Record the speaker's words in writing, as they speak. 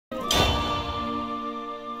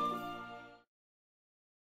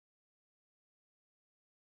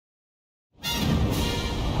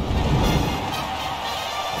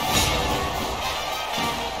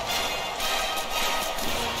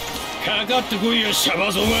かかってこいよ、シャ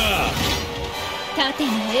バ僧が。縦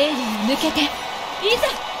のエールを抜けていざ。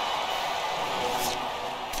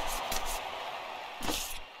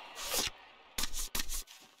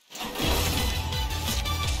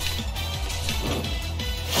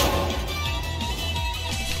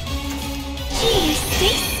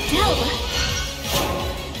Stay still.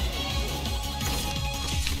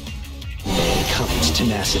 Mankind's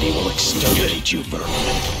tenacity will exterminate you, vermin.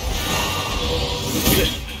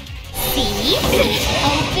 See?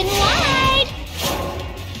 Open wide.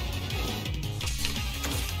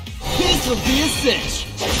 This'll be a cinch.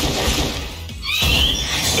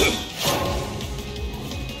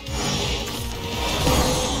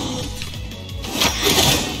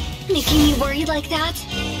 Making me worried like that?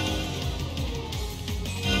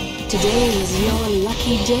 Today is your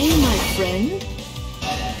lucky day, my friend.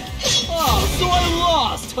 Oh, so I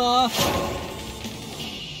lost, huh?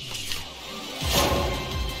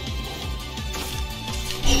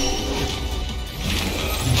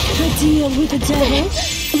 A deal with the devil?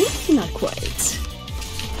 Not quite.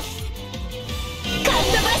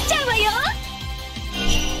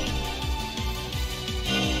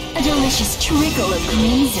 A delicious trickle of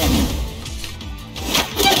crimson.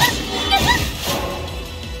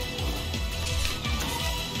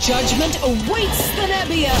 Judgment awaits the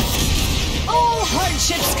Nebbia! All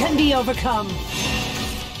hardships can be overcome.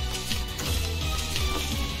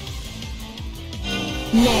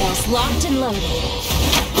 Nails locked and loaded.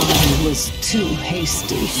 I was too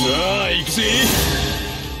hasty. さあ行くぜ。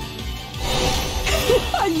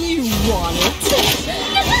You want it?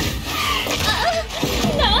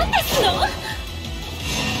 なんですの？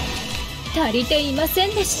足りていませ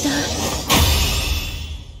んでした。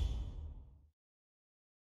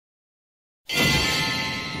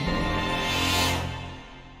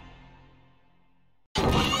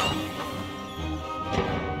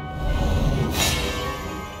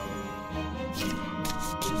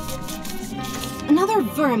Another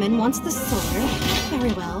vermin wants the sword.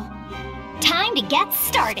 Very well. Time to get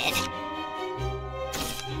started.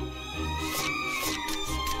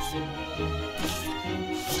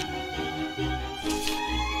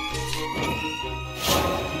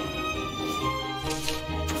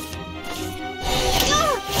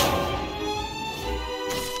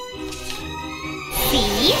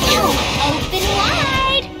 See? Open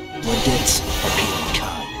wide. Floodgates are being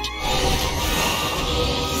kind.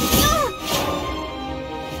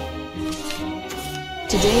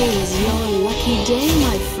 Today is your lucky day,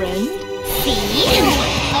 my friend. See?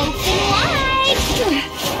 Open wide.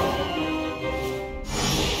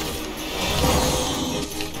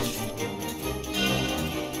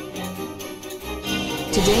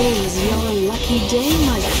 Today is your lucky day,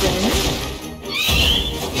 my friend.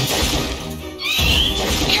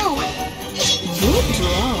 Ow. Good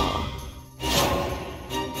draw.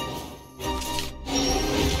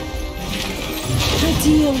 A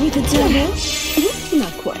deal with the devil?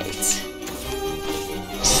 Not quite.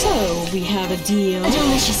 So, we have a deal. A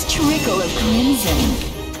delicious trickle of crimson.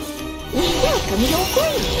 We welcome your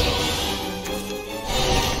greed.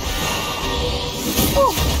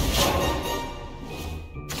 Oh.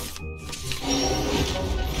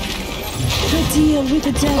 A deal with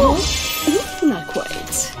the devil? Not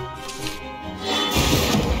quite.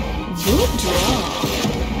 Good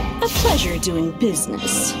draw. A pleasure doing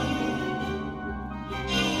business.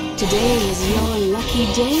 Today is your lucky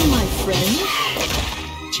day, my friend.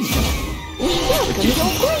 We welcome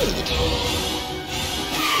your greed.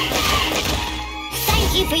 Thank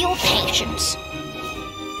you for your patience.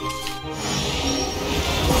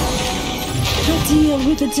 A deal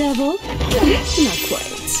with the devil? Not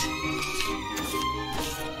quite.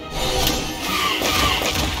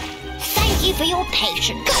 Thank you for your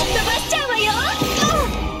patience.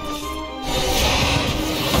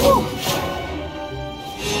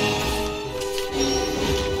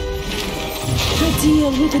 A deal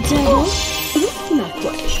with the devil? Not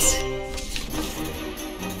quite.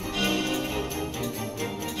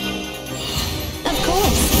 Of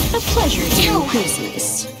course, a pleasure doing business.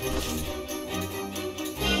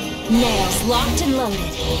 Nails locked and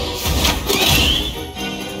loaded.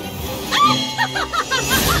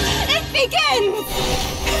 It begins!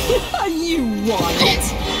 You want it?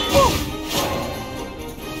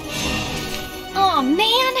 Oh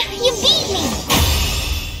man, you beat me!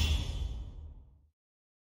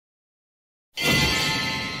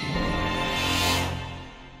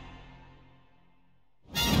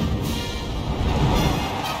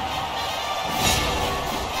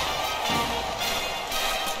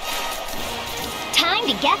 Time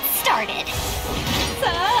to get started. さ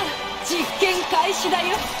あ、実験開始だ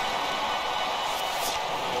よ。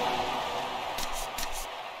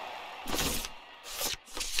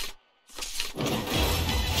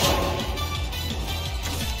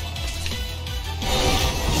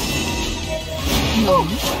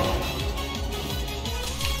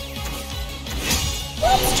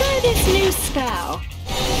try this new spell.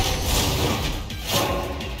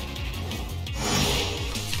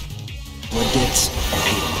 Blood debts are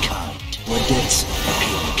paid in kind. Blood debts are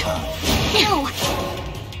paid in kind. No!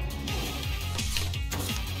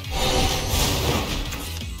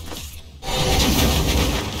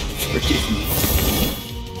 Forgive me.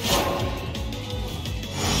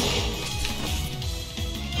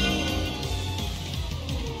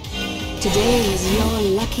 Today is your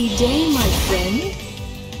lucky day, my friend.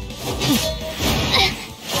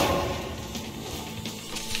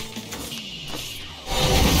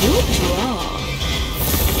 Good draw.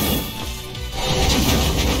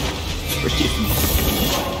 Forgive me.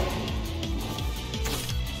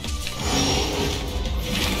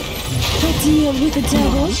 A deal with the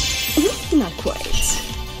devil? Not quite.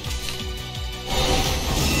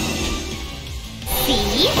 See?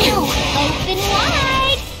 No! Open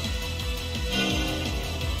wide!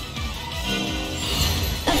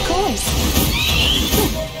 Of course.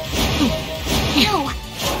 No!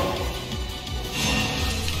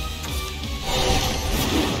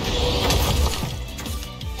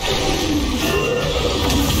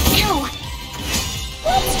 No!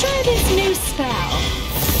 Let's try this new spell.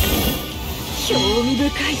 興味深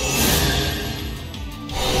い.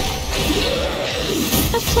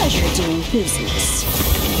 A pleasure doing business.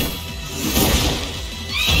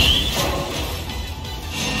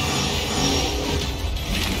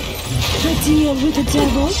 A deal with the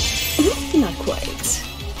devil? Not quite.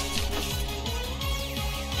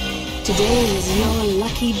 Today is your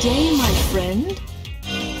lucky day, my friend.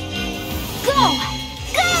 Go!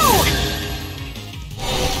 Go!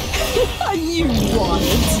 You want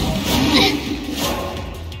it?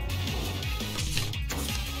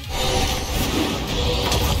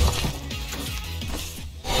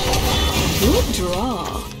 Good draw.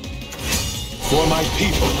 For my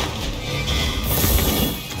people.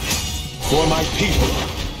 For my people.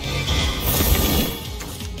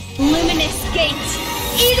 Luminous gates!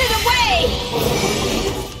 Eat it away!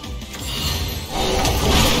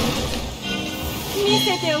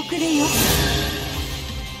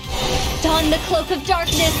 Don the cloak of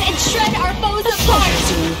darkness and shred our foes apart!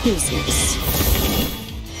 Doing business.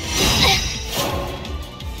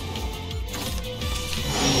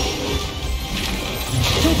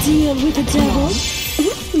 A deal with the devil?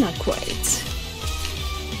 Not quite.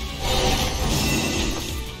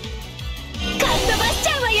 かっ飛ばしちゃ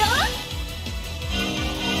うわよ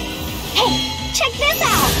Hey, check this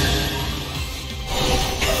out!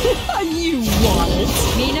 You want it?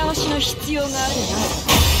 見直しの必要がある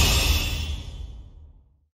な。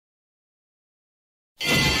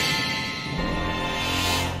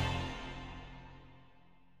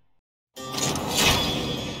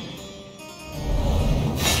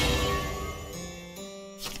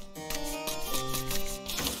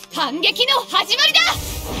反撃の始まりだ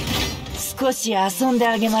少し遊んで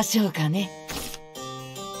あげましょうかね。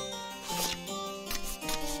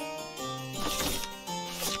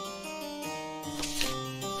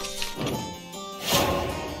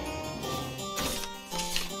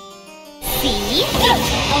See?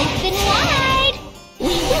 Open wide! We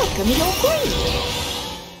welcome your greed!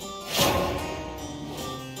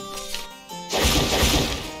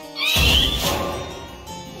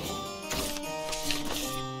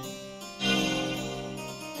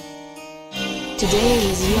 Today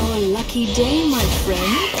is your lucky day, my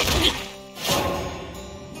friend.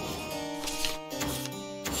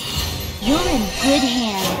 You're in good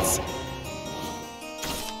hands.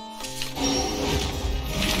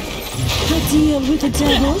 A deal with the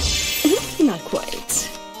devil? Not quite.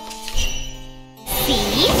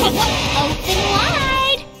 See? Open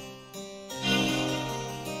wide!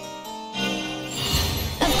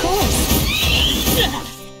 Of course.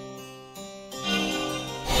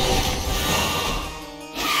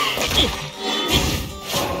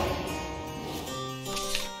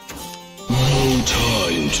 No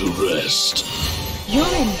time to rest.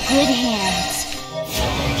 You're in good hands.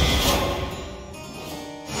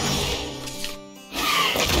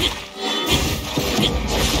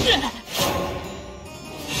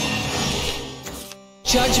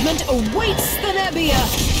 Judgment awaits the Nebbia!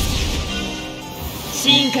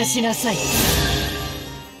 進化しなさい。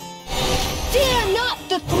Fear not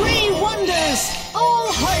the three wonders!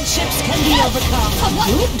 All hardships can be overcome!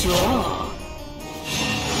 Good draw!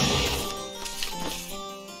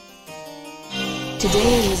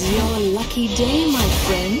 Today is your lucky day, my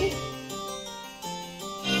friend.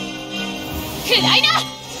 くらいな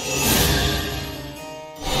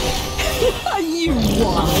You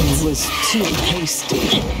want it? I was too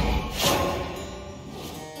hasty.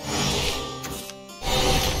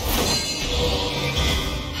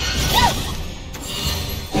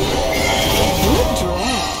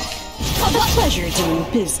 pleasure doing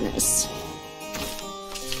business.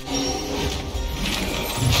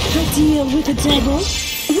 A deal with the devil?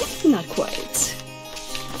 Not quite.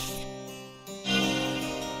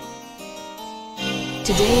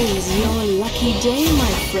 Today is your lucky day,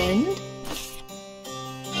 my friend.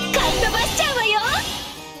 かっ飛ばしちゃうわよ。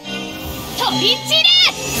飛び散れ。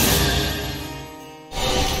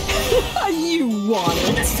You want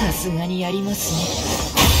it? さすがにやりますね。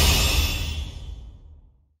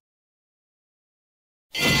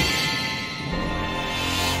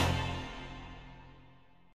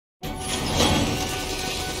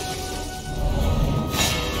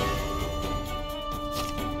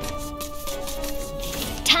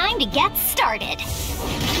Time to get started.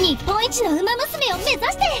 日本一の馬娘を目指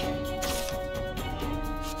して。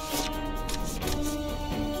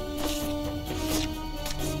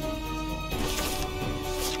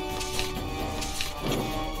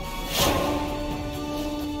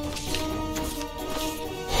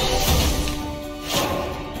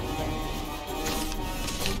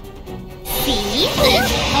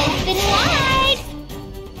Open wide!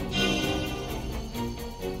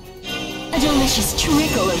 A delicious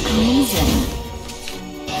trickle of crimson.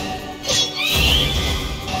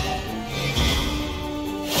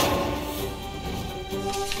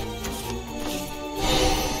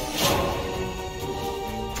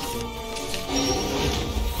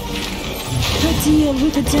 A deal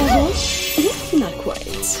with the devil? Not quite.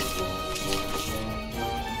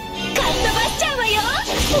 かっ飛ばしちゃうわよ。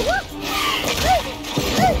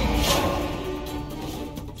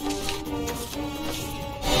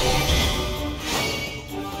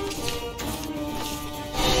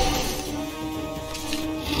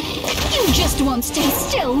You just won't stay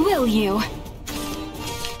still, will you?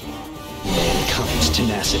 Mankind's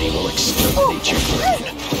tenacity will exterminate your brain.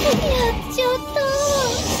 やっちゃった。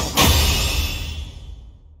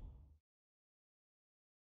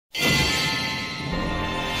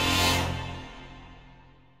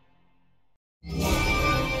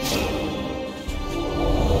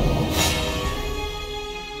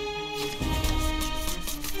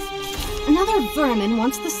Another vermin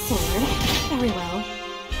wants the sword. Very well.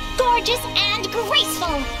 Gorgeous and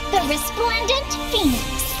graceful, the resplendent phoenix.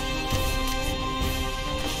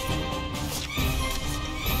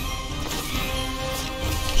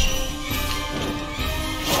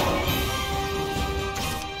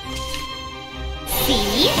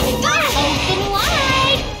 See? Open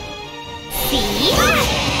wide! See?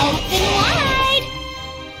 Open wide!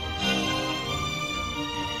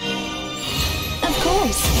 Of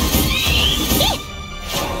course.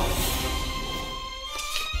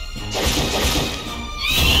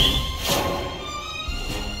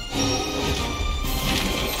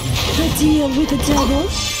 A deal with the devil?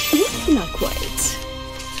 Not quite.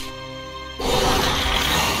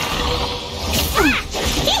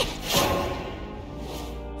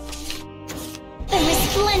 The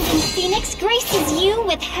resplendent phoenix graces you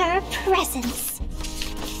with her presence.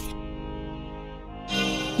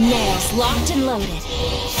 Nails locked and loaded.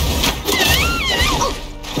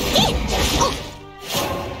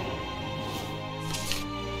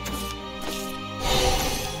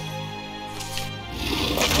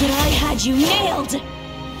 But I had you nailed!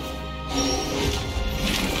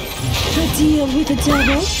 A deal with the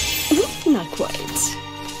devil? Not quite.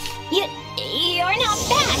 You're not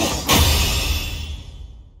bad.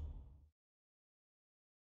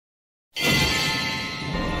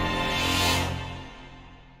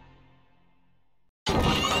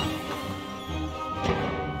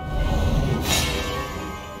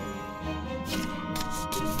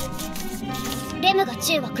 Rem が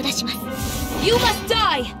宙を下します。You must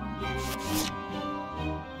die!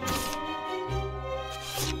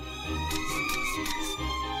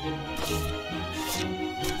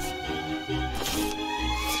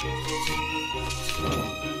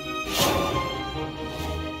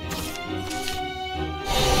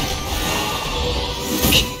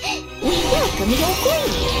 We welcome your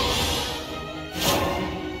queen.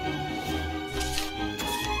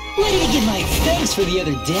 Ready to give my thanks for the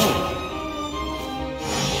other day.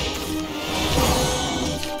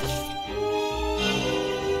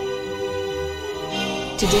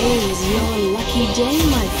 Today is your lucky day,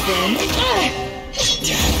 my friend.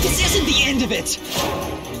 This isn't the end of it!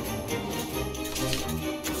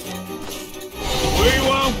 We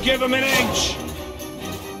won't give him an inch!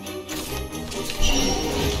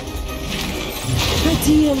 A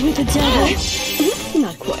deal with the devil?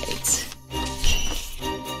 Not quite.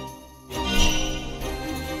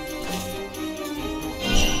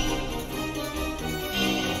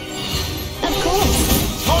 Of course.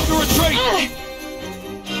 Time to retreat!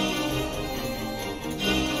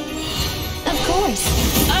 Of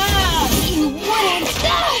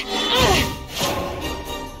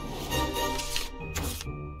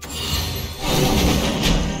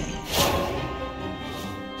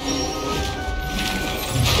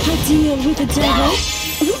deal with the devil?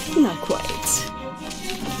 Not quite.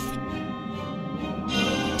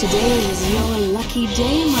 Today is your lucky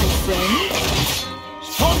day, my friend.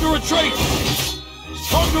 Time to retreat!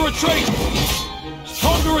 Time to retreat!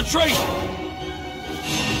 Time to retreat!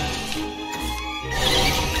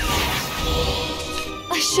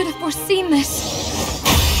 I should have foreseen this.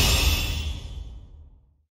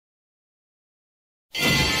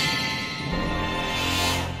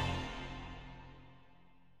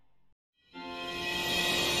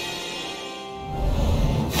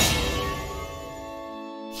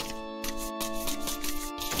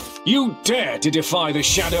 You dare to defy the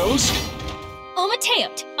shadows?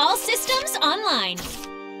 Omateot, all systems online.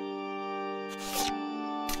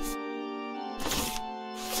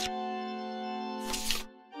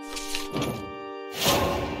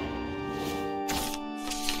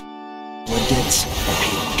 Your debts are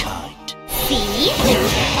paid in kind. See?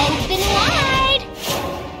 Open wide!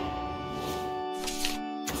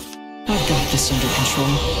 I've got this under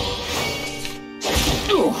control.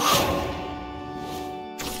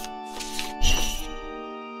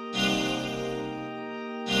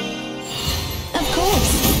 Of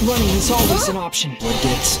course, running is always an option. Your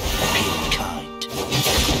debts are paid in kind.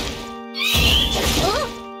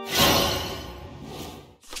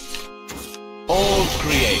 All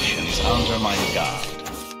creations under my guard.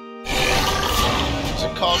 The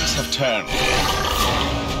cogs have turned.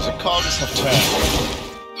 The cogs have turned.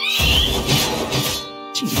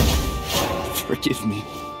 Tina, forgive me.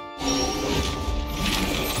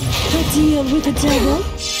 A deal with the devil?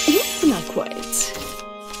 Not quite.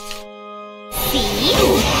 See?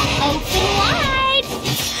 Open wide!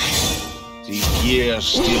 These years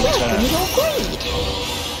still turn. Your greed!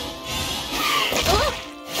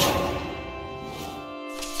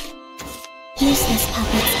 Useless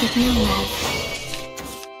puppets give no love.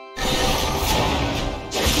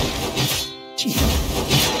 Tina,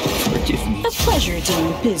 forgive me. A pleasure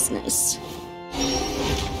doing business.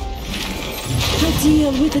 A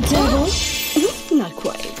deal with the devil? Not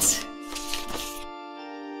quite.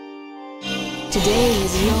 Today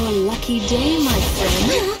is your lucky day, my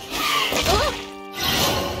friend.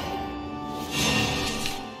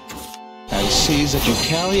 I'll see that you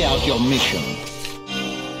carry out your mission.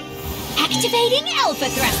 Activating Alpha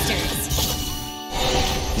Thrusters!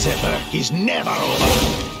 The work is never over.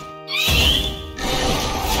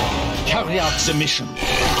 Carry out the mission.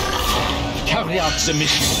 Carry out the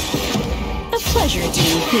mission. A pleasure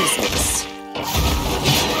doing business.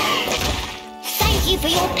 Thank you for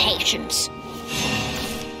your patience.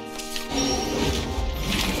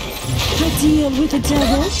 A deal with the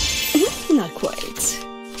devil? Not quite.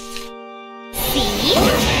 See?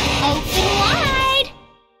 Open wide!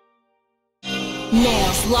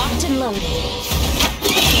 Nails locked and loaded.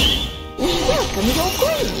 We welcome your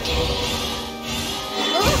greed.